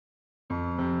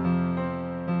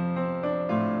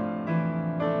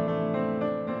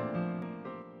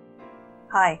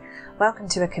Hi, welcome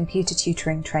to a computer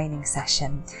tutoring training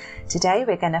session. Today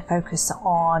we're going to focus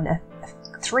on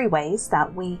 3 ways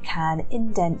that we can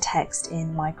indent text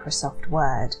in Microsoft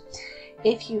Word.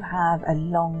 If you have a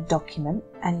long document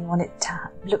and you want it to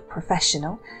look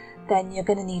professional, then you're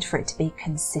going to need for it to be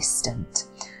consistent.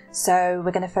 So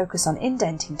we're going to focus on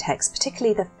indenting text,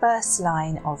 particularly the first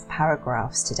line of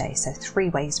paragraphs today. So 3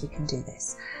 ways we can do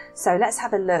this. So let's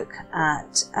have a look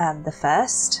at the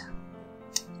first.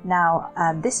 Now,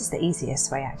 this is the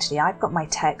easiest way actually. I've got my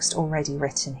text already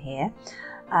written here.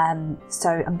 So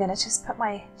I'm going to just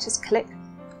click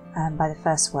by the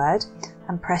first word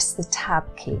and press the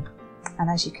Tab key. And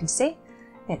as you can see,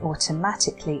 it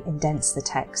automatically indents the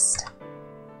text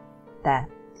there.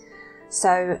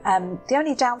 So the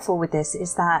only downfall with this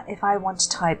is that if I want to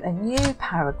type a new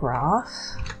paragraph,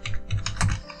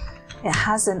 it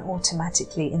hasn't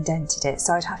automatically indented it.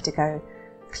 So I'd have to go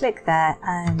click there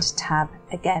and tab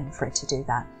again for it to do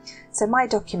that. So my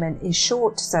document is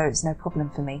short, so it's no problem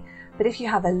for me. But if you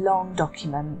have a long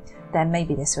document, then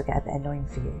maybe this will get a bit annoying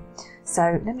for you.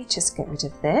 So let me just get rid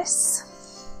of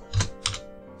this.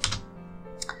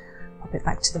 Pop it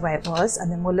back to the way it was,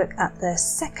 and then we'll look at the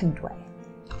second way.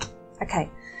 Okay,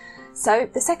 so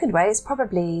the second way is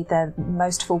probably the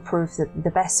most foolproof,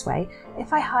 the best way.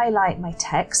 If I highlight my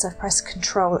text, I've pressed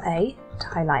Ctrl A to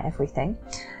highlight everything.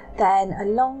 Then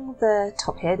along the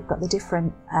top here, we've got the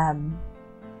different,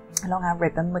 along our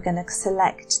ribbon, we're going to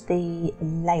select the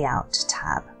Layout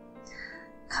tab.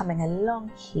 Coming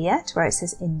along here to where it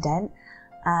says Indent,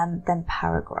 then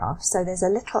Paragraph. So there's a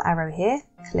little arrow here,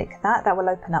 click that, that will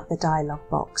open up the dialog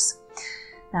box.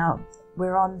 Now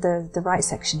we're on the right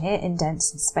section here,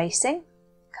 Indents and Spacing.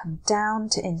 Come down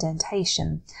to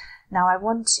Indentation. Now I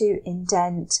want to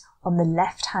indent on the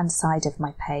left hand side of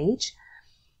my page.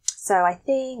 So I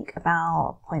think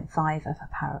about 0.5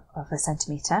 of a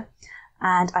centimetre,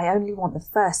 and I only want the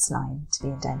first line to be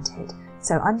indented.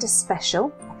 So under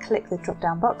Special, I click the drop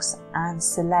down box and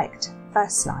select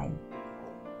First Line.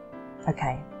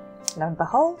 Okay, lo and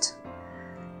behold,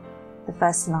 the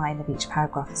first line of each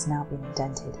paragraph has now been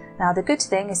indented. Now the good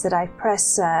thing is that I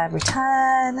press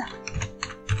Return,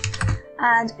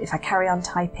 and if I carry on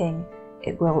typing,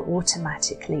 it will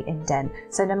automatically indent.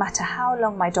 So no matter how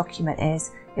long my document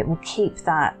is, it will keep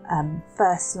that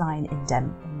first line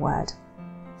indent in Word.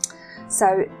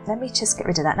 So let me just get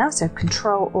rid of that now. So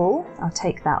Ctrl All, I'll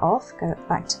take that off, go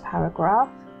back to paragraph.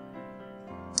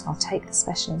 I'll take the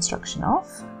special instruction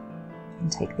off and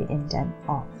take the indent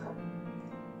off.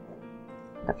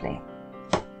 Lovely.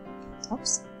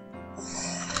 Oops.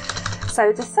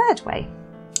 So the third way.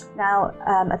 Now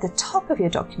at the top of your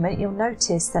document, you'll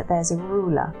notice that there's a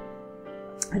ruler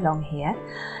along here.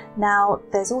 Now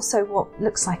there's also what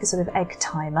looks like a sort of egg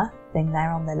timer thing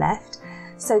there on the left.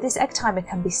 So this egg timer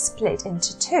can be split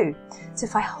into 2. So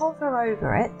if I hover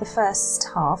over it, the first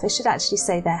half, it should actually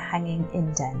say there hanging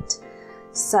indent.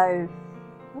 So,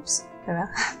 oops, there we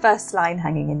are. First line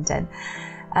hanging indent.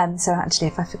 So actually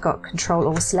if I forgot Control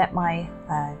or select my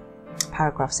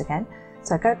paragraphs again.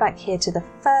 So I go back here to the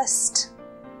first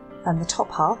the top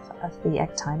half of the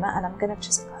egg timer, and I'm going to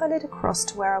just pull it across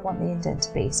to where I want the indent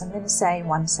to be. So I'm going to say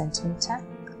 1 centimetre,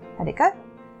 let it go,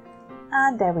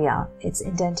 and there we are, it's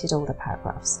indented all the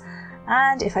paragraphs.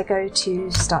 And if I go to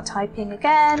start typing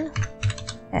again,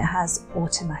 it has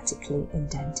automatically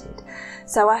indented.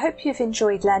 So I hope you've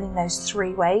enjoyed learning those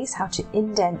 3 ways how to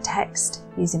indent text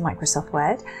using Microsoft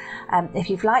Word.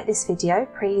 If you've liked this video,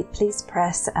 please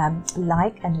press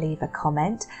like and leave a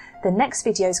comment. The next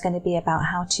video is going to be about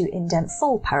how to indent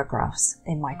full paragraphs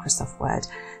in Microsoft Word.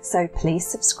 So please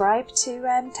subscribe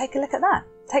to take a look at that.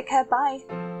 Take care,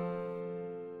 bye.